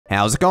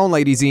How's it going,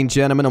 ladies and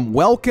gentlemen, and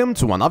welcome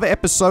to another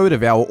episode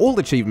of our All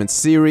Achievements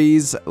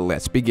series.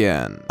 Let's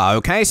begin.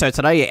 Okay, so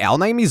today our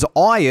name is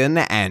Iron,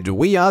 and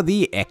we are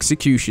the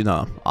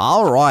Executioner.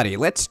 Alrighty,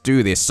 let's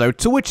do this. So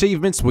 2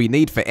 achievements we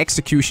need for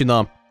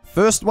Executioner.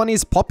 First one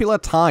is Popular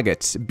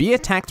Target. Be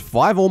attacked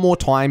 5 or more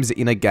times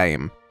in a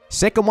game.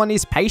 Second one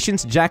is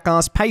Patience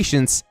Jackass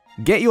Patience.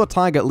 Get your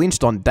target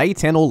lynched on day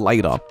 10 or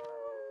later.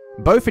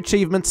 Both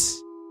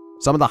achievements,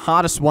 some of the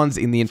hardest ones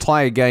in the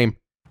entire game.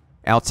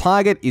 Our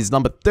target is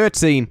number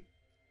 13.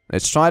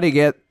 Let's try to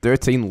get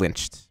 13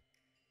 lynched.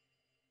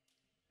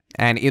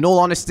 And in all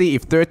honesty,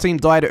 if 13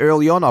 died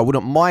early on, I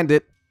wouldn't mind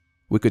it.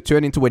 We could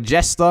turn into a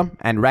Jester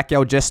and rack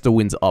our Jester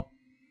wins up.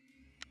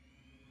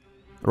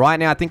 Right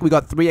now, I think we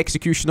got 3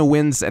 Executioner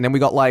wins, and then we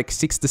got like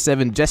 6 to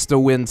 7 Jester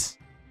wins.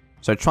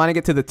 So trying to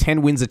get to the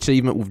 10 wins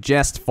achievement with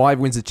Jest, 5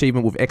 wins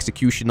achievement with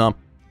Executioner,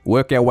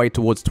 work our way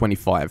towards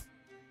 25.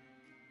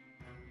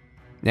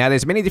 Now,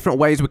 there's many different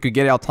ways we could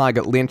get our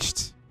target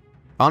lynched.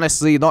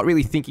 Honestly, not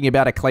really thinking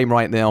about a claim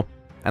right now,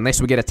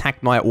 unless we get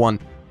attacked night 1.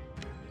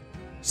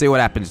 See what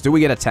happens. Do we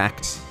get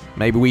attacked?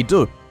 Maybe we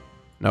do.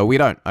 No, we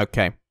don't.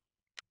 Okay.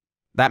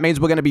 That means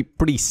we're going to be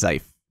pretty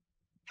safe.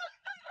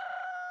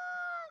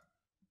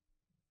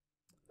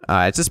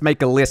 Alright, let's just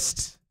make a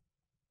list.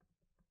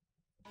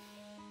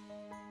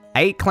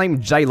 8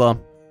 claimed Jailer.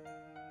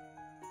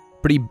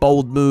 Pretty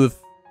bold move.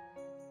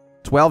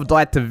 12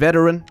 died to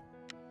Veteran.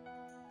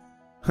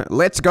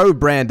 Let's go,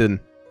 Brandon.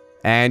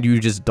 And you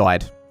just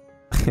died.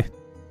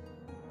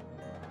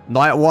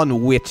 Night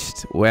 1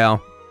 Witched.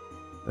 Well,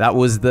 that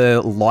was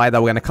the lie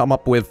that we're going to come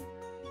up with.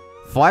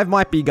 5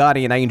 might be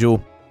Guardian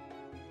Angel.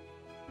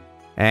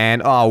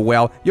 And, oh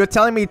well. You're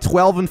telling me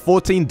 12 and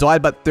 14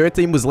 died, but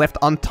 13 was left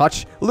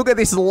untouched? Look at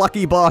this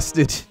lucky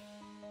bastard.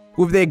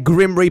 With their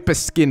Grim Reaper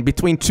skin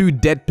between 2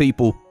 dead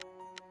people.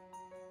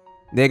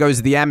 There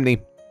goes the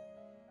Amni.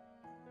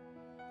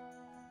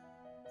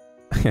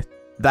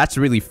 That's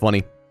really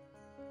funny.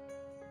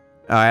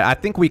 Alright, I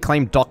think we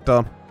claimed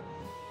Doctor.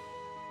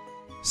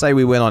 Say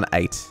we went on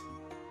 8.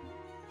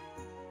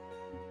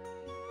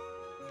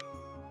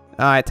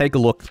 Alright, take a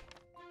look.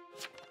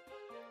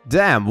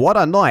 Damn, what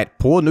a night.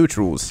 Poor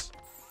neutrals.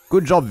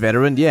 Good job,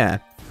 Veteran, yeah.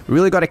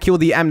 Really gotta kill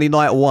the Amni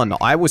night 1.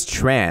 I was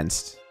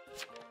tranced.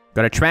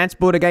 Gotta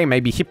transport again,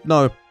 maybe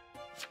Hypno.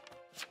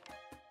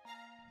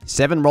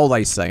 7 roll,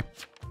 they say.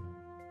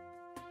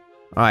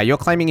 Alright, you're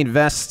claiming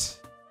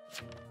Invest.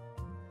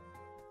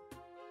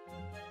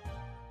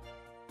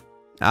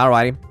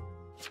 Alrighty.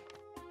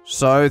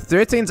 So,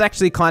 13's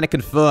actually kind of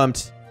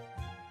confirmed.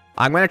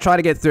 I'm going to try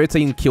to get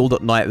 13 killed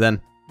at night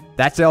then.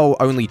 That's our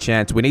only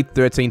chance. We need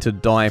 13 to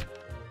die.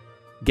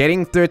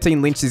 Getting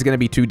 13 lynched is going to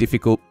be too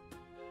difficult.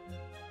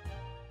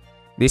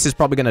 This is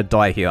probably going to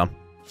die here.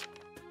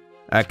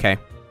 Okay.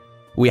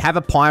 We have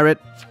a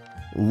Pirate.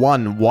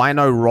 1.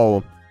 Wino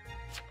roll.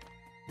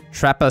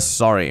 Trapper,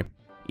 sorry.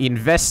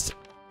 Invest.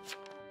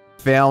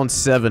 Found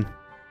 7.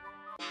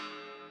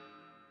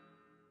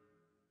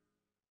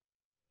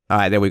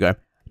 Alright, there we go.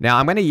 Now,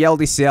 I'm going to yell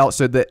this out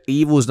so that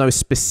evils know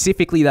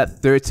specifically that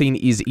 13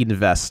 is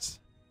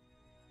Invest.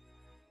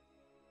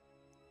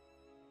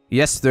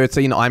 Yes,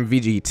 13, I'm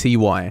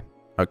VGTY.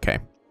 Okay.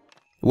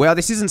 Well,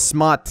 this isn't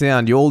Smart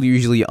Town. You all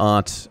usually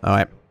aren't.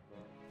 Alright.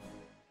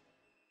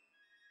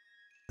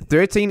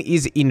 13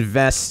 is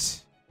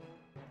Invest.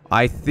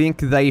 I think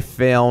they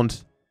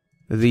found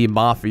the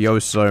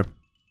Mafioso.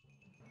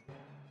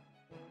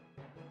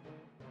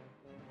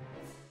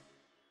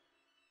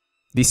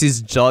 This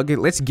is Jug.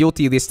 Let's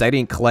guilty this. They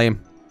didn't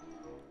claim.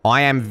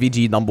 I am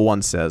Vigi, number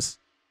 1 says.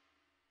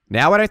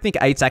 Now I don't think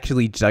 8's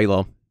actually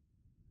Jailer.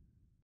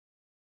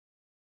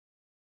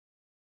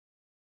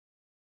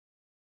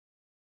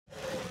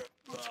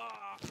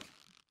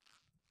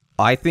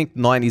 I think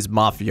 9 is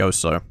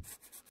Mafioso.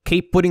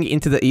 Keep putting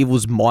into the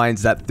evil's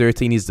minds that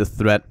 13 is the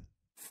threat.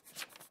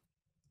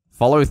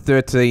 Follow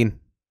 13.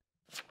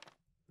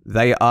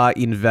 They are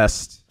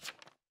Invest.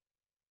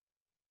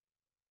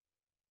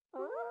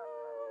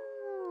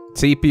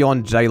 TP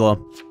on Jailer.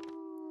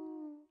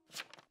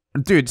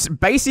 Dude,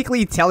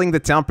 basically telling the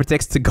Town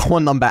Protects to go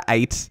on number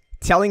 8.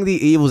 Telling the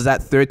evils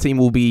that 13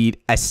 will be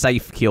a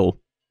safe kill.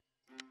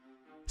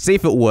 See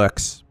if it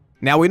works.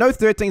 Now, we know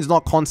 13's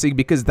not consig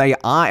because they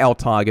are our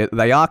target.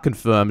 They are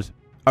confirmed.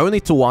 Only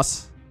to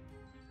us.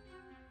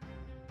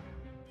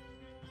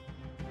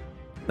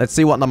 Let's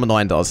see what number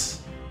 9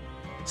 does.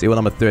 See what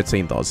number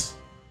 13 does.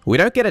 We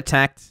don't get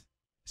attacked.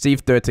 See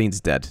if 13's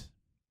dead.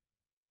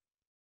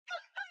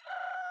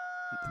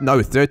 No,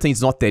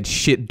 13's not dead.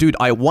 Shit, dude,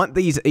 I want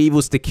these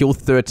evils to kill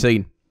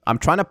 13. I'm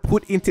trying to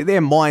put into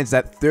their minds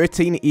that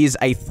 13 is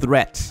a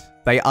threat.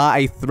 They are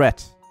a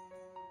threat.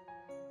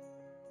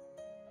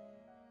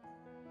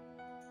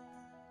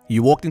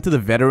 You walked into the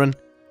Veteran.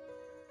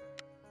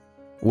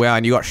 Wow,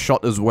 and you got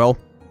shot as well.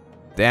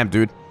 Damn,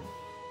 dude.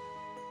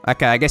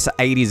 Okay, I guess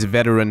 8 is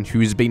Veteran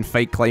who's been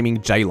fake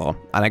claiming Jailer.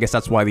 And I guess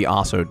that's why the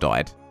Arso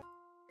died.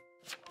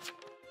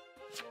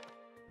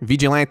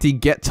 Vigilante,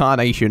 get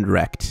Tarnation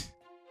wrecked.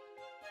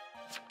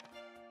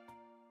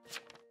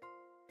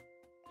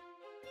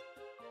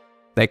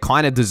 They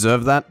kind of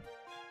deserve that.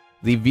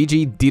 The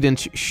VG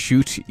didn't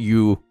shoot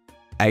you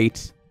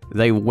 8.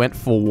 They went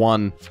for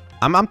 1.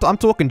 I'm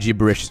talking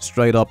gibberish,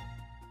 straight up.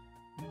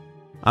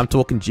 I'm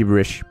talking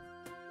gibberish.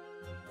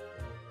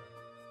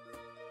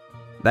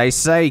 They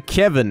say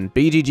Kevin,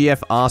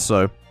 BGGF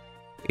Arso.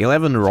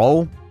 11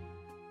 roll.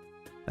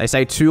 They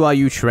say 2 are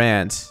you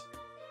trans.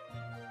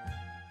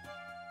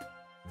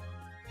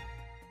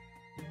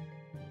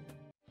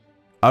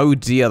 Oh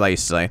dear, they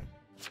say.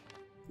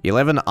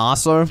 11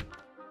 Arso.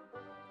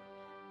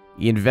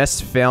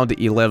 Invest found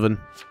 11.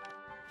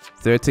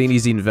 13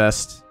 is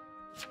invest.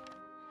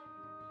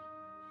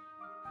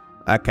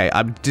 Okay,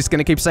 I'm just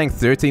gonna keep saying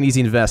 13 is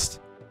invest.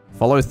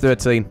 Follow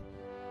 13.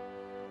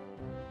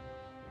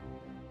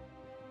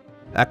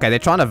 Okay, they're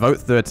trying to vote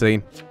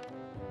 13.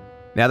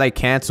 Now they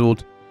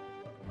cancelled.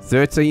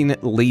 13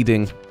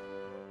 leading.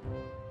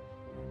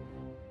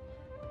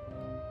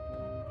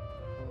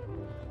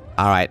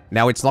 Alright,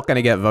 now it's not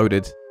gonna get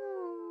voted.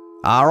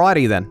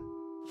 Alrighty then.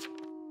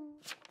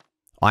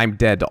 I'm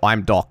dead.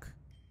 I'm Doc.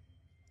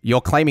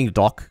 You're claiming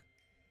Doc.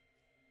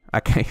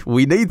 Okay,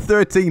 we need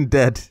 13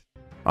 dead.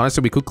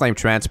 Honestly, we could claim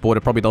transport.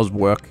 It probably does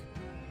work.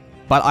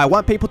 But I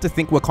want people to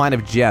think we're kind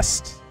of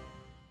jest.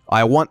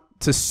 I want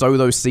to sow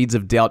those seeds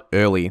of doubt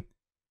early.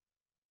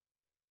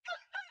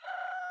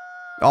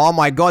 Oh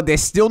my god, they're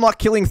still not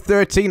killing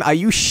 13. Are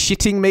you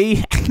shitting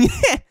me?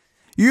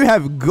 You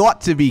have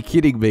got to be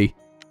kidding me.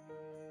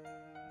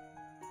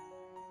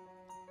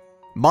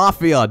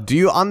 Mafia, do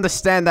you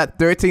understand that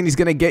 13 is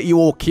gonna get you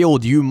all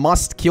killed? You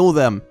must kill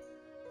them.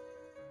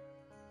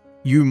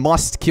 You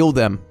must kill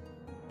them.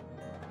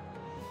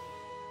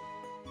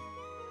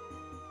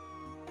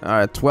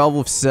 Alright, 12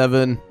 of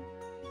 7.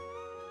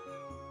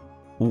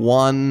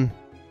 1.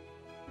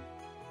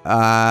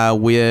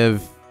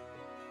 With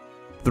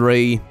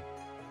 3.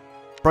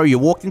 Bro, you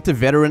walked into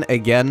veteran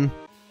again.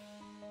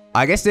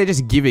 I guess they're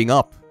just giving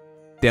up.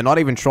 They're not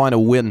even trying to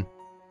win.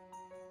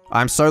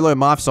 I'm solo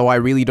Marth, so I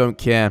really don't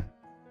care.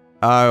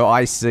 Oh,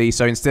 I see.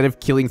 So instead of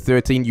killing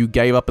 13, you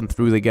gave up and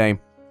threw the game.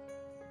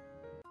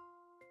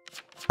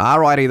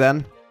 Alrighty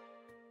then.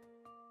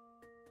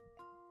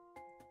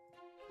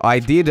 I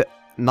did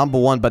number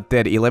 1, but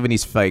dead. 11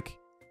 is fake.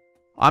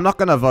 I'm not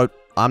gonna vote.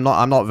 I'm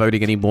not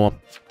voting anymore.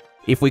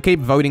 If we keep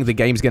voting, the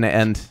game's gonna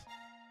end.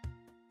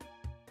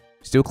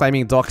 Still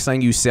claiming Doc,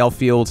 saying you sell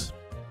field.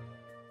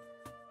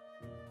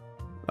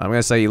 I'm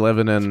gonna say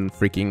 11 and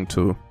freaking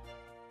 2.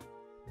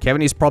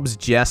 Kevin is probs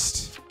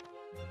jest.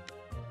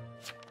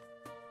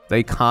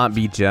 They can't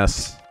be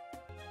jest.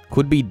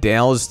 Could be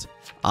doused.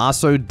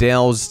 Arso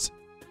doused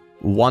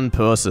 1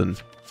 person.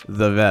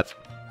 The vet.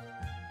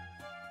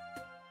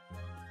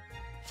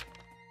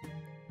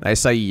 They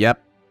say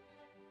yep.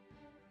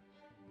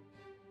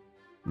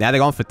 Now they're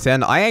going for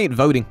 10. I ain't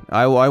voting.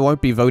 I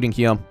won't be voting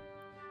here.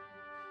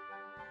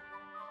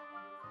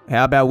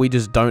 How about we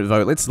just don't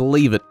vote? Let's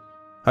leave it.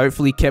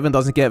 Hopefully Kevin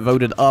doesn't get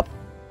voted up.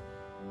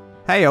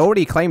 Hey, I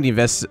already claimed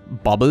invest,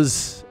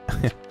 bubbers.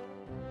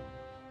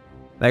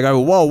 They go,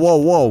 whoa, whoa,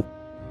 whoa.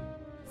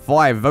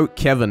 5, vote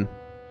Kevin.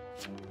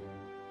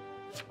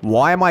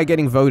 Why am I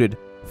getting voted?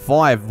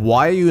 5,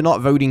 why are you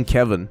not voting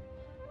Kevin?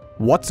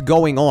 What's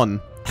going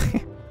on?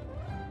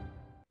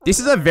 This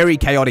is a very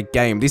chaotic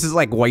game. This is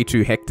like way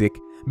too hectic.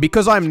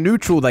 Because I'm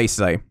neutral, they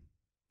say.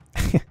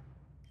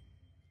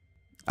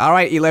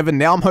 Alright, 11.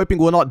 Now I'm hoping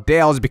we're not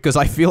doused because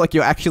I feel like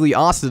you're actually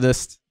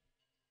arsonist.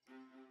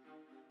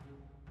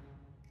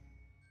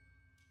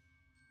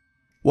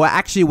 Well,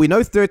 actually, we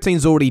know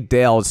 13's already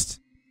doused.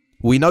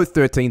 We know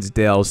 13's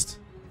doused.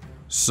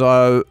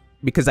 So,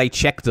 because they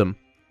checked them.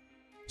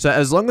 So,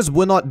 as long as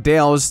we're not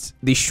doused,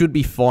 this should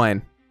be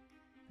fine.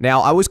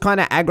 Now, I was kind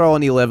of aggro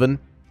on 11.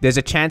 There's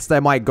a chance they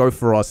might go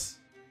for us.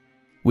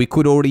 We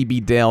could already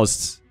be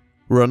doused.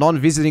 We're a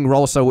non-visiting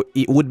role, so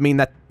it would mean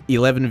that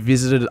 11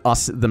 visited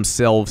us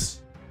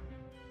themselves.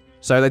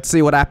 So, let's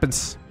see what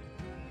happens.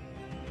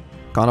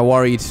 Kind of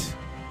worried.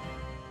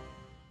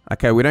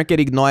 Okay, we don't get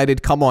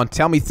ignited. Come on,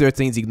 tell me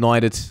 13's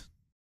ignited.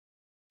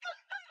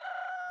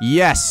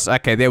 Yes!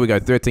 Okay, there we go.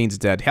 13's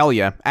dead. Hell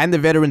yeah. And the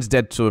veteran's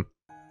dead too.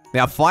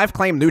 Now, 5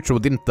 claimed neutral,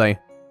 didn't they?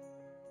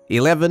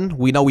 11,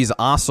 we know he's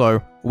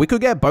Arso. We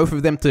could get both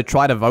of them to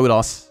try to vote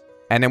us.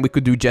 And then we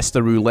could do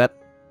Jester roulette.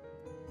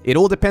 It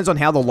all depends on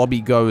how the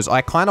lobby goes.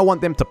 I kind of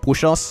want them to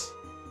push us.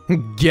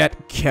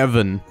 Get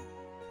Kevin.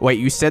 Wait,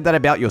 you said that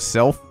about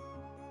yourself?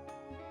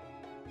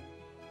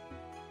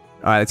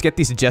 Alright, let's get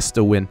this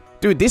Jester win.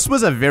 Dude, this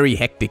was a very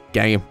hectic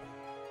game.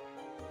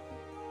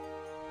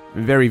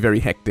 Very, very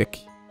hectic.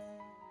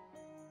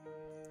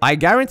 I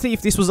guarantee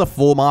if this was a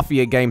 4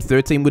 Mafia game,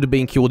 13 would have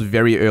been killed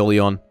very early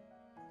on.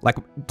 Like,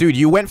 dude,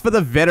 you went for the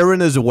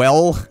veteran as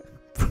well?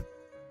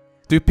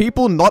 Do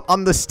people not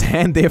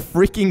understand their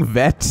freaking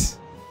vet?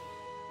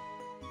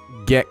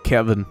 Get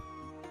Kevin.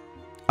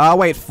 Oh,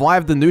 wait,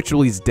 5, the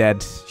neutral is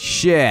dead.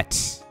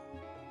 Shit.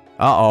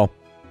 Uh-oh.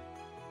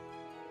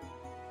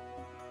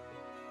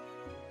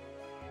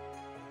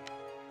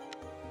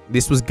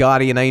 This was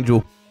Guardian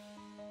Angel.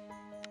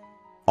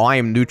 I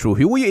am neutral.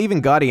 Who were you even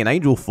Guardian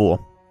Angel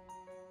for?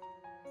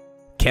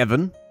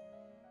 Kevin?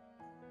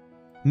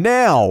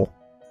 Now!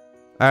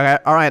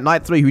 Alright,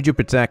 night 3, who'd you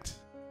protect?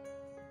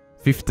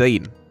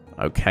 15.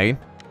 Okay.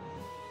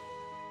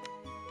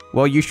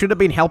 Well, you should have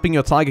been helping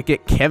your tiger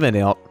get Kevin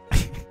out.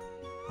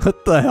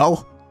 What the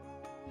hell?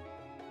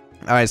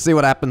 Alright, see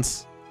what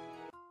happens.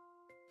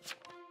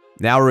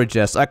 Now we're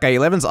just. Okay,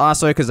 11's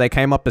Arso because they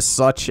came up as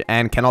such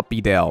and cannot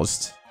be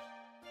doused.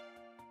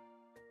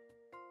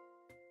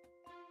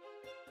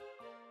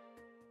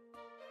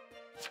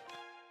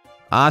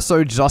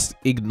 Arso just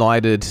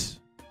ignited.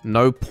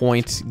 No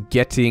point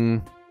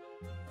getting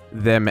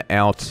them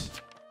out.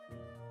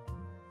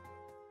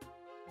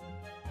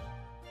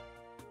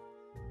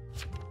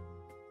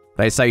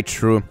 They say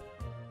true.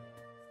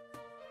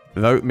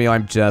 Vote me,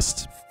 I'm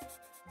just.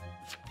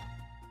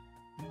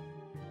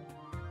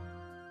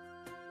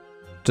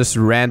 Just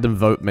random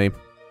vote me.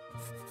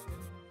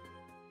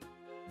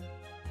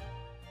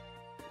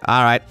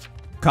 Alright.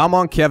 Come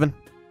on, Kevin.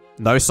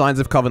 No signs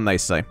of Coven, they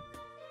say.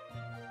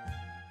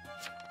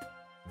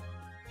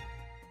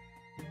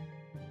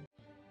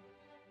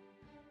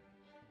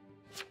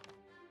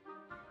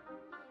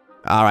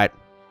 Alright.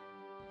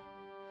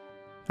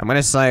 I'm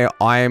gonna say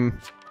I'm...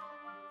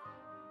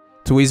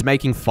 Tui's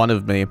making fun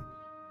of me.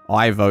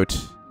 I vote.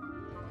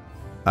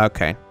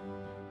 Okay.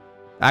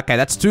 Okay,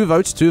 that's 2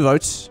 votes, 2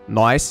 votes.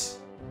 Nice.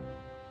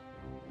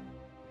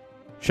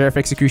 Sheriff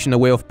Executioner,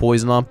 Way of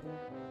Poisoner.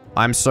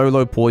 I'm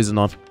solo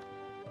Poisoner.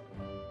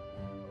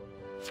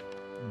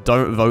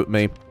 Don't vote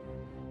me.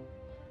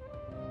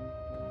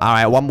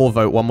 Alright, one more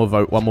vote, one more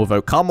vote, one more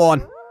vote. Come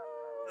on!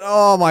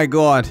 Oh my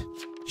god.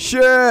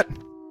 Shit!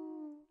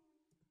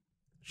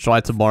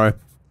 Try tomorrow.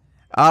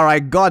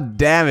 Alright, god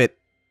damn it.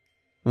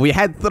 We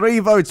had 3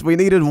 votes, we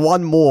needed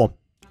 1 more.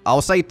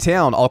 I'll say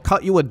Town, I'll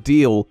cut you a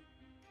deal.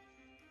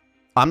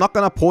 I'm not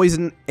gonna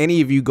poison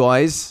any of you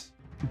guys,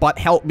 but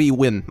help me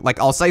win. Like,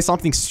 I'll say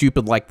something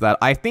stupid like that.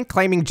 I think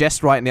claiming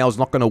Jester right now is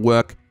not gonna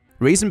work.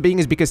 Reason being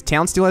is because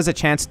Town still has a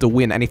chance to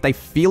win, and if they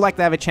feel like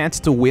they have a chance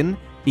to win,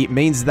 it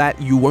means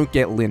that you won't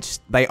get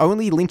lynched. They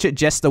only lynch at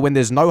Jester when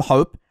there's no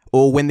hope,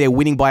 or when they're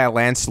winning by a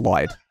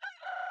landslide.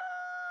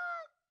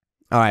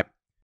 Alright.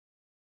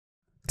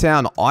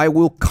 Town, I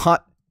will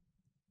cut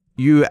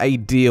you a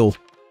deal.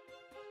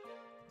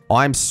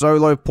 I'm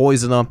solo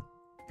Poisoner.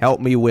 Help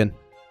me win.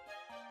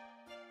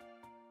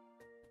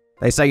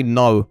 They say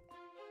no.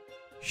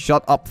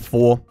 Shut up,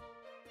 4.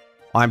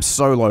 I'm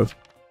solo.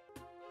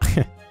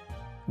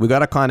 We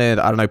gotta kind of,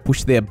 I don't know,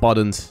 push their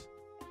buttons.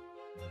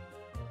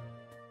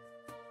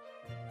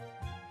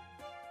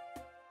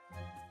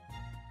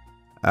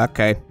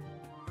 Okay.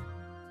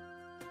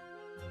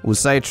 We'll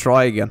say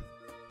try again.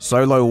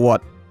 Solo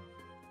what?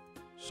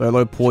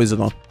 Solo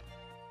Poisoner.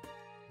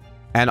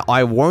 And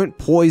I won't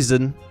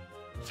poison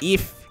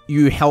if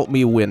you help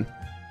me win.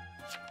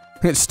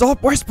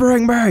 Stop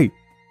whispering me!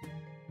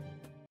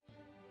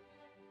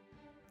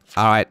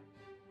 Alright.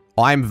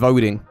 I'm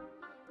voting.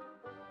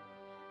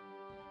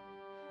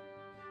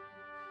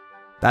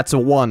 That's a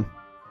 1.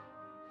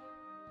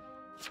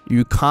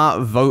 You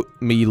can't vote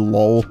me,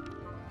 lol.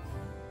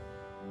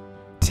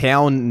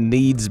 Town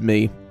needs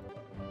me.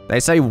 They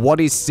say, what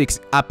is 6?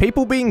 Are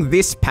people being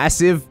this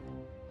passive?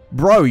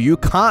 Bro, you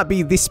can't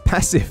be this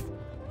passive.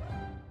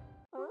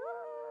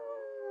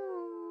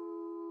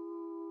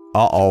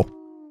 Uh-oh.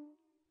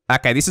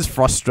 Okay, this is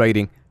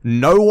frustrating.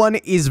 No one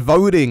is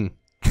voting.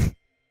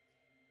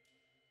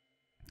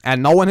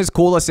 And no one has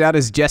called us out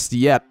as Jester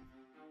yet.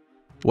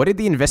 What did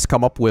the invest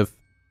come up with?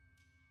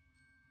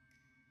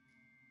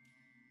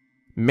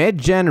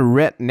 Medgen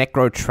Ret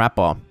Necro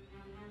Trapper.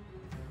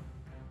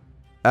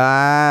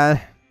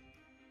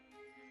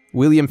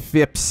 William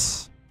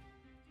Phipps.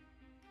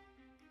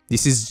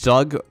 This is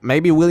Doug.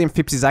 Maybe William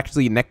Phipps is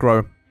actually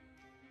Necro.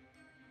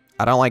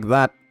 I don't like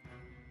that.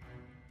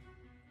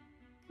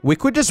 We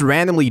could just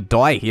randomly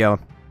die here.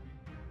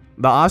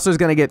 The Arso's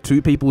gonna get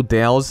 2 people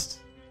doused.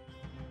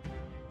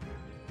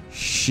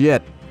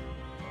 Shit.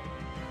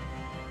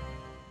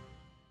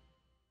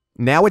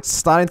 Now it's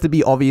starting to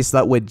be obvious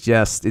that we're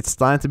just. It's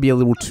starting to be a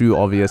little too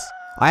obvious.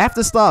 I have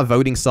to start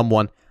voting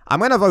someone. I'm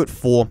gonna vote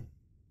 4.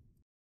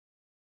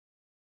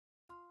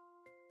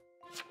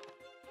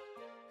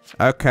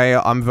 Okay,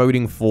 I'm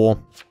voting 4.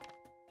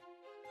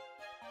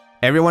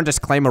 Everyone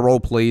just claim a role,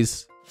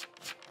 please.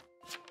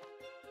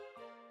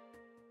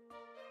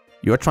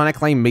 You're trying to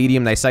claim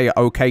medium. They say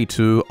okay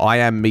too. I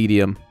am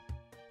medium.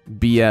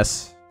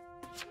 BS.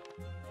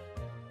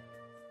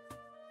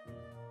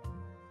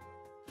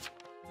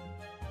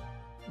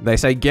 They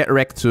say get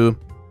wrecked too.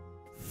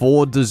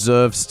 4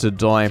 deserves to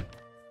die.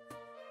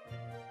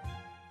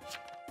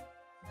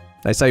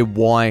 They say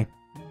why?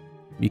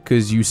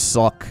 Because you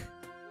suck.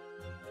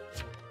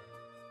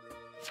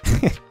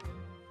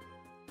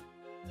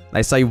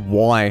 They say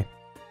why?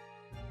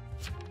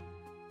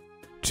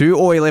 2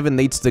 or 11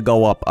 needs to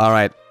go up.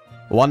 Alright.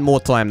 One more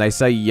time. They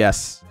say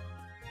yes.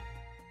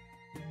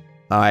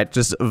 Alright,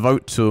 just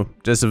vote 2.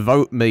 Just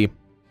vote me.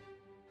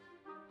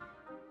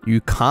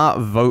 You can't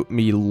vote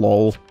me,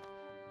 lol.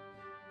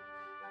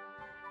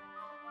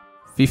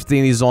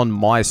 15 is on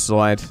my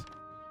side.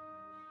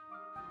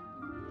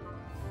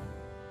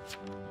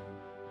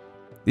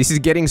 This is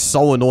getting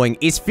so annoying.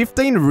 Is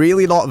 15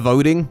 really not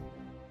voting?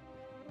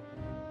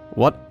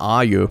 What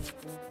are you?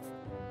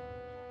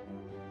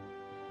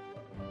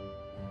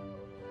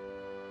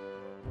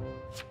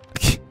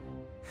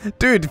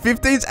 Dude,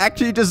 15's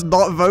actually just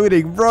not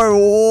voting. Bro,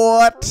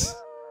 what?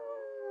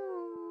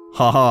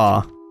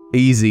 Haha.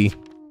 Easy.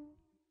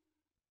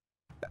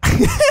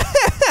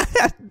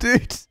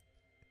 Dude.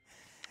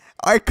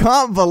 I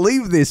can't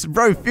believe this.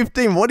 Bro,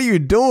 15, what are you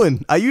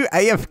doing? Are you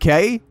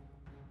AFK?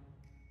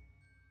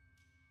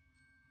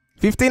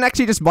 15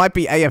 actually just might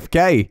be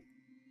AFK.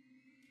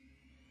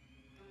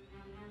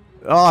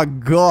 Oh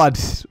god.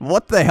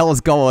 What the hell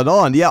is going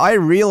on? Yeah, I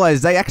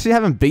realized they actually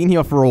haven't been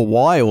here for a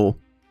while.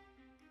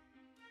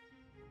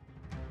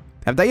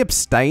 Have they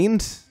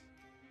abstained?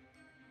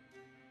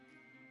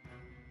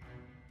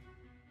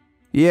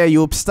 Yeah,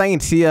 you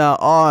abstained here.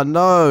 Oh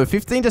no,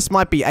 15 just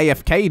might be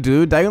AFK,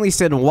 dude. They only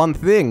said one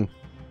thing.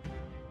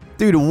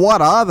 Dude,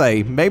 what are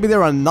they? Maybe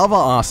they're another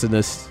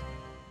arsonist.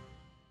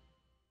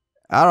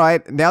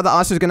 Alright, now the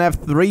arsonist is gonna have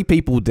 3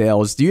 people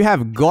doused. You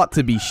have got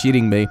to be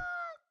shitting me.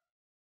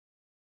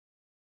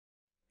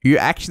 You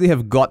actually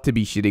have got to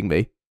be shitting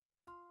me.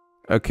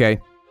 Okay.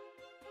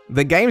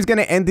 The game's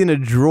gonna end in a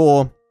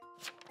draw.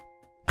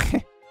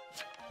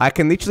 I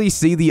can literally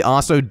see the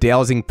arso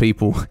dousing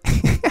people.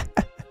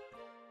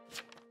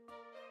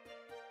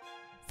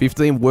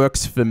 15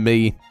 works for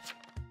me.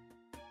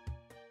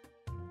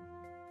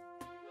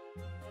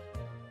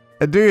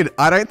 Dude,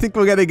 I don't think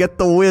we're gonna get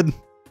the win.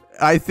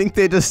 I think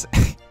they're just...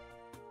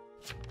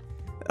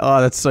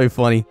 Oh, that's so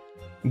funny.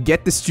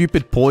 Get the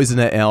stupid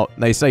poisoner out.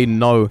 They say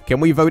no. Can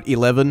we vote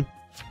 11?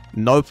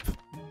 Nope.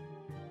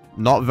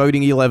 Not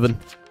voting 11.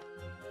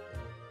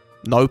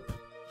 Nope.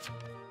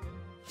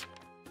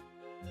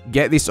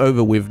 Get this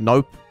over with.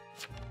 Nope.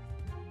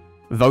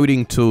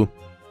 Voting 2.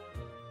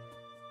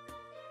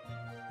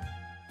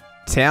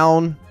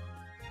 Town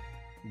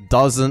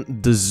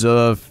doesn't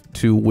deserve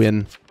to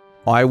win.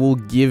 I will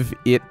give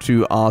it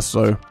to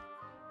Arso.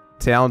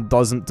 Town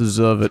doesn't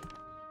deserve it.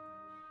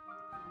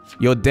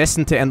 You're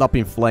destined to end up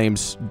in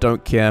flames.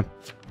 Don't care.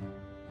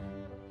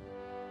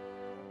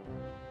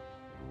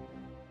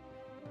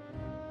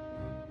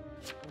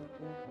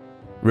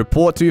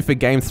 Report 2 for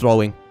game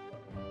throwing.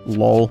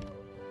 Lol.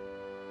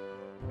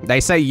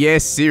 They say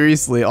yes,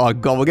 seriously. Oh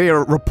god, we're gonna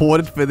get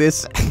reported for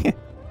this.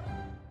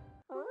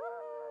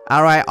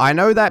 Alright, I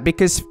know that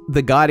because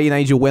the Guardian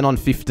Angel went on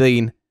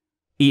 15,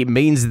 it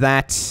means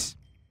that...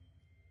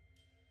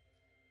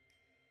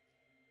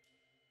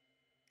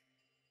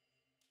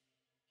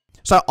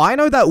 So, I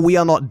know that we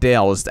are not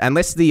doused,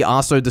 unless the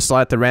Arso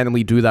decide to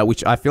randomly do that,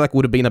 which I feel like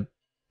would have been a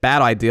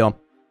bad idea.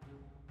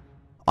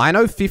 I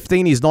know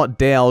 15 is not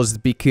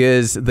doused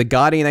because the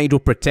Guardian Angel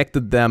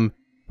protected them,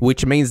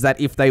 which means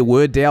that if they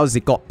were doused,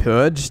 it got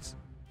purged.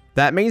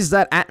 That means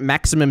that at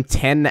maximum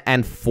 10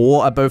 and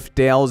 4 are both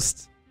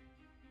doused.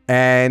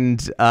 And,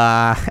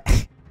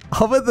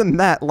 other than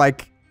that,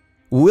 like,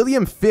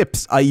 William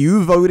Phipps, are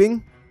you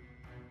voting?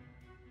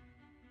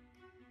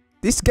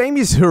 This game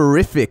is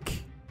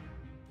horrific.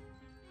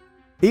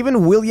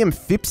 Even William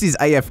Phipps is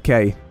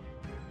AFK.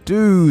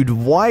 Dude,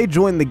 why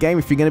join the game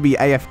if you're gonna be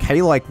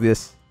AFK like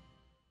this?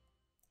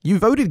 You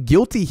voted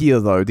guilty here,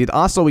 though. Did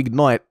Arso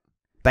ignite?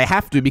 They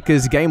have to,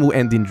 because the game will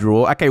end in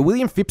draw. Okay,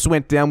 William Phipps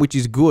went down, which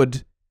is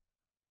good.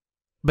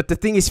 But the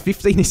thing is,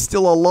 15 is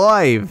still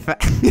alive.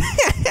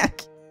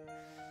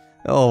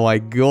 Oh my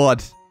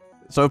god.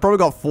 So I've probably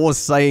got 4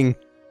 saying,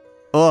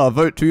 oh,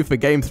 vote 2 for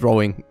game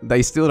throwing.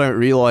 They still don't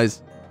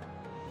realize.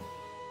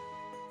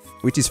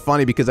 Which is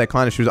funny because they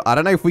kind of should. I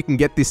don't know if we can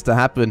get this to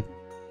happen.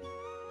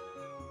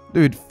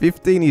 Dude,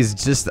 15 is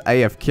just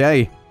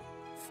AFK.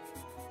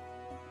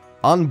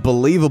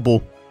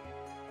 Unbelievable.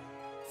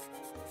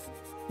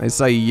 They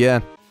say, yeah.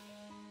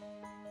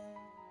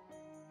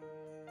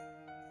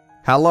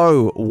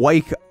 Hello,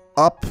 wake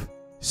up,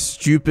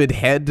 stupid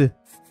head.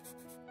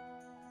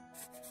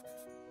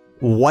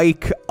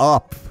 Wake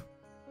up.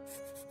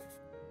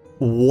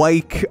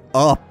 Wake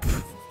up.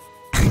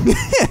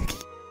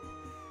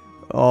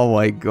 Oh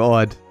my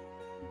god.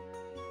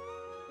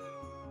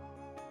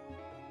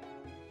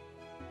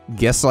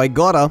 Guess I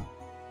gotta.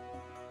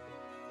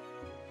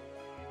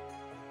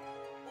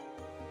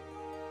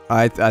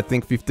 I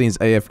think 15's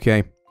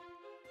AFK.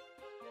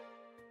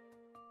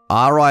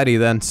 Alrighty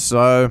then,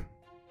 so...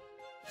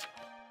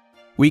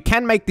 We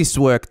can make this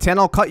work. 10,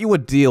 I'll cut you a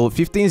deal.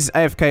 15's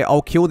AFK,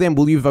 I'll kill them.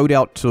 Will you vote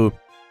out too?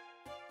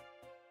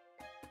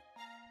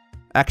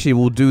 Actually,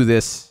 we'll do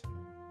this.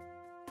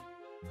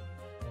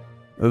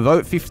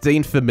 Vote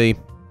 15 for me.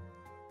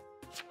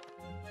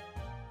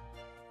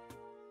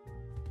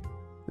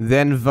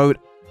 Then vote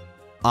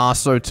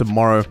Arso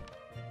tomorrow.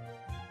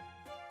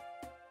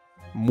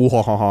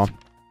 Mwahaha.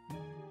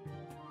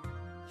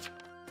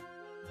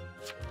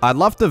 I'd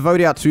love to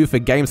vote out too for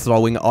game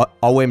throwing,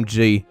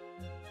 OMG.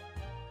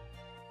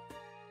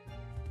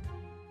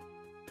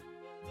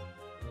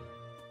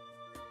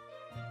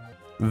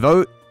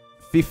 Vote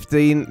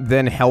 15,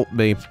 then help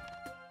me.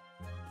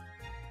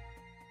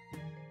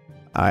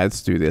 Alright,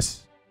 let's do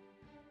this.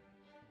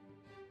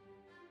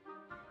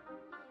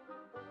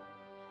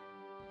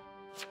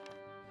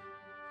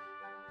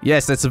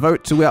 Yes, let's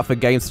vote 2 out for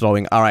game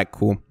throwing. Alright,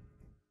 cool.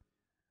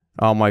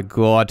 Oh my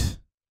god.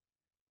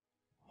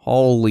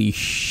 Holy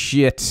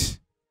shit.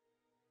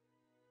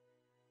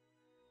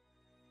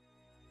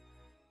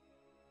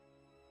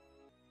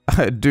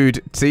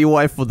 Dude,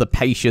 TY for the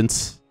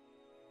patience.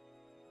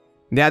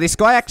 Now, this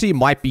guy actually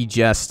might be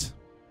Jest.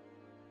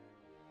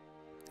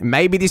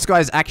 Maybe this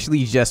guy's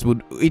actually Jest.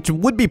 It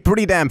would be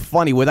pretty damn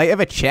funny. Were they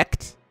ever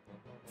checked?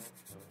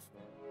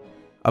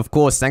 Of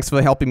course, thanks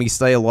for helping me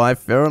stay alive.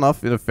 Fair enough,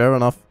 fair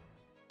enough.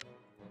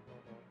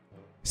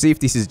 See if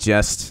this is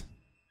Jest.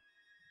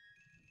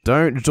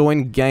 Don't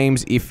join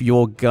games if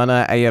you're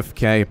gonna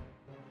AFK.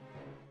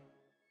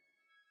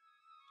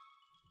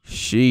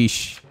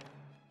 Sheesh.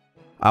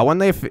 I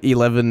wonder if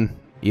 11,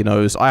 he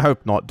knows. I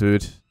hope not,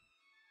 dude.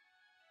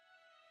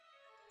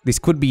 This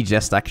could be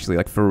Jest, actually,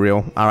 like, for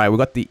real. Alright, we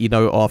got the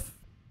Eno off.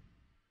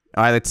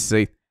 Alright, let's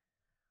see.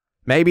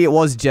 Maybe it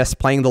was Jest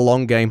playing the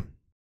long game.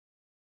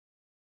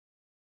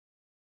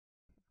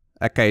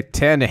 Okay,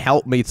 10,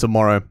 help me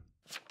tomorrow.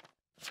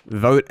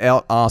 Vote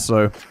out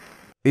Arso.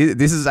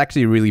 This is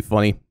actually really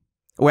funny.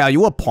 Wow,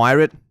 you a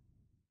pirate?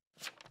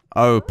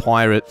 Oh,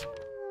 pirate.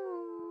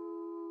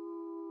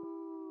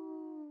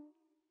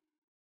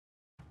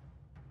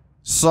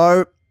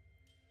 So,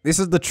 this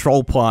is the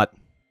troll part.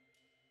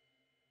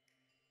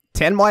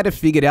 10 might have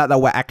figured out that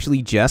we're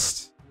actually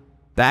Jest.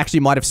 They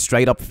actually might have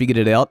straight up figured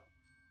it out.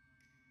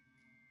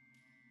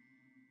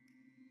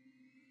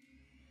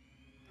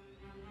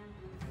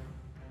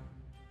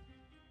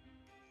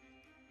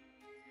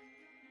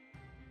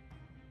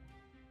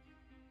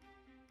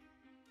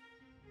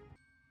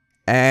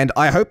 And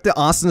I hope the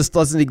arsonist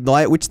doesn't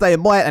ignite, which they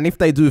might, and if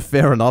they do,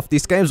 fair enough.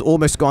 This game's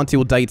almost gone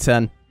till day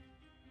 10.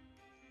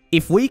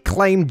 If we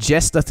claim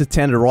Jester to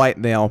 10 right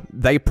now,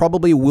 they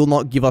probably will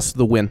not give us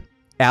the win.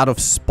 Out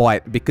of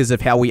spite, because of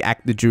how we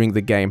acted during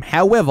the game.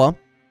 However,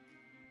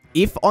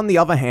 if on the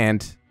other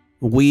hand,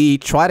 we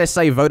try to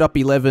say vote up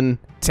 11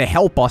 to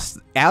help us,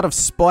 out of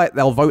spite,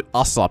 they'll vote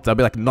us up. They'll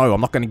be like, no, I'm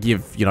not going to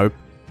give, you know,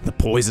 the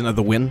poisoner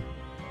the win.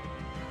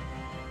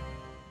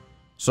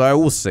 So,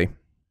 we'll see.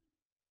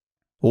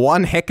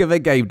 One heck of a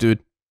game, dude.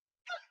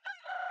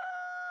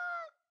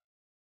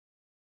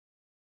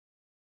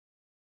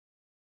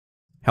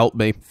 Help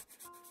me.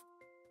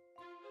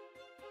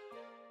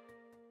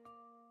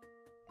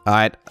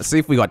 Alright, let's see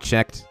if we got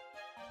checked.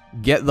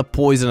 Get the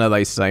poisoner,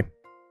 they say.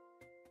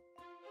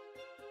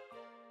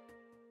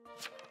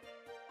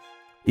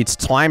 It's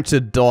time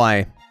to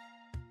die.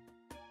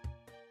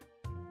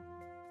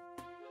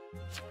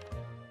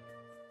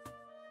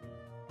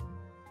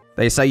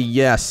 They say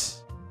yes.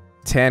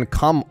 10,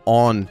 come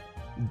on.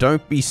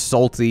 Don't be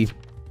salty.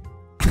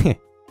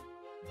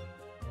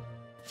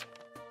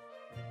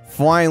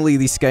 Finally,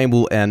 this game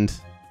will end.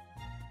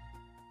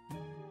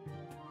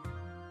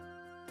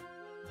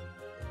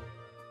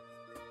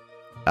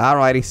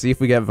 Alrighty, see if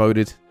we get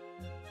voted.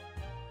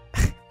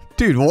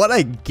 Dude, what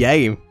a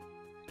game.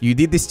 You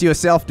did this to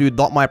yourself, dude,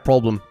 not my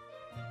problem.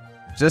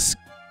 Just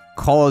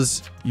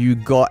cause you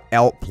got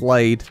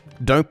outplayed.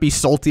 Don't be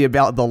salty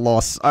about the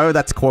loss. Oh,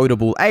 that's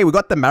quotable. Hey, we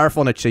got the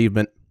marathon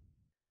achievement.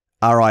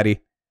 Alrighty.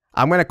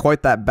 I'm gonna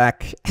quote that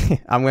back.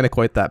 I'm gonna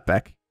quote that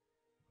back.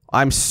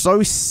 I'm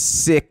so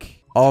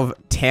sick of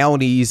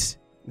townies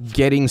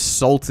getting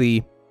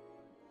salty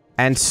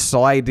and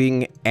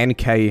siding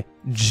NK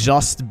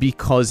just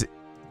because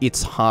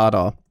it's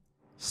harder.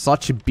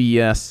 Such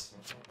BS.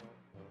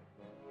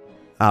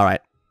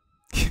 Alright.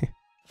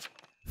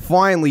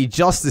 Finally,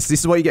 justice.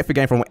 This is what you get for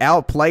game from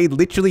outplayed.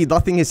 Literally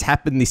nothing has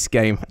happened this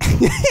game.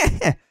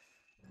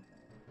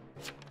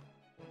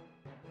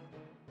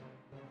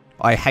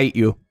 I hate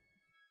you.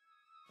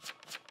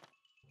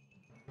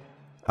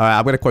 Alright,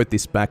 I'm gonna quote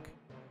this back.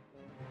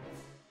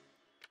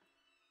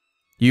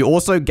 You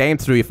also game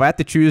through. If I had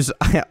to choose,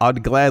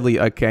 I'd gladly.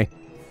 Okay.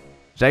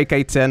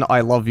 JK10,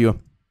 I love you.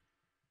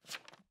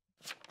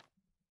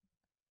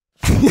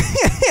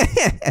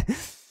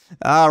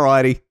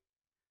 Alrighty.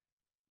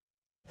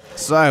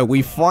 So,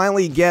 we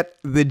finally get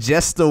the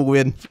Jester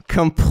win.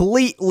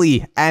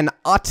 Completely and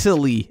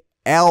utterly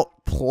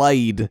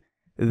outplayed.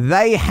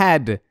 They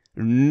had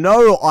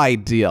no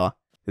idea.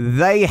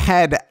 They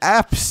had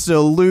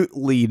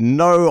absolutely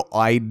no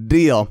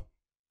idea.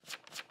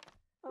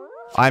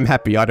 I'm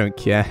happy, I don't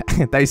care.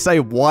 They say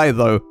why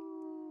though.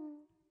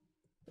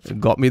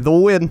 Got me the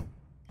win.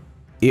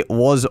 It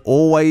was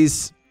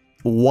always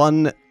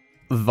one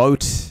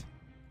vote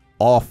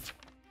off.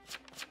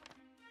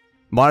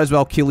 Might as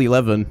well kill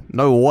 11.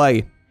 No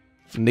way.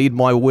 Need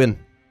my win.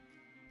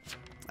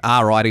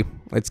 Alrighty,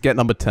 let's get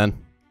number 10.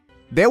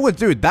 There was,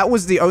 dude, that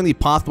was the only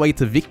pathway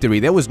to victory.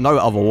 There was no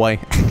other way.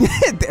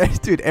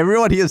 Dude,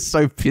 everyone here is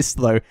so pissed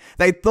though.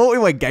 They thought we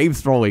were game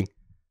throwing.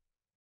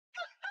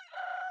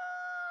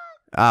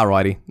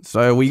 Alrighty,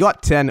 so we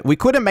got 10. We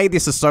could have made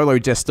this a solo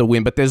Jester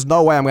win, but there's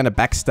no way I'm going to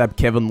backstab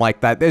Kevin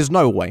like that. There's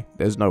no way.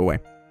 There's no way.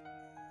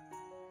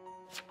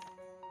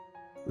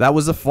 That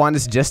was the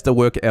finest Jester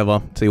work ever,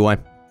 TY.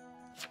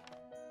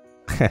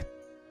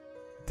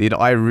 Did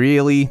I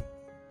really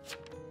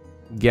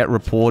get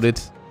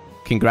reported?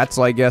 Congrats,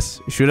 I guess.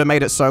 Should have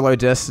made it solo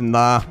deaths.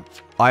 Nah,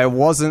 I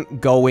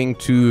wasn't going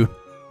to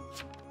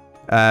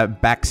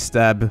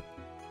backstab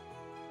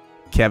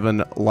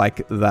Kevin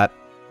like that.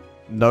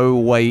 No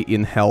way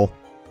in hell.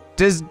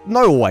 There's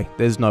no way.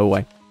 There's no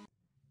way.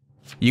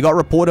 You got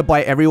reported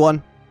by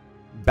everyone.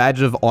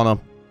 Badge of honor.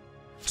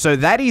 So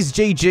that is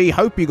GG.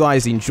 Hope you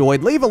guys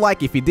enjoyed. Leave a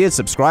like if you did.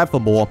 Subscribe for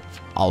more.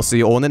 I'll see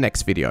you all in the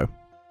next video.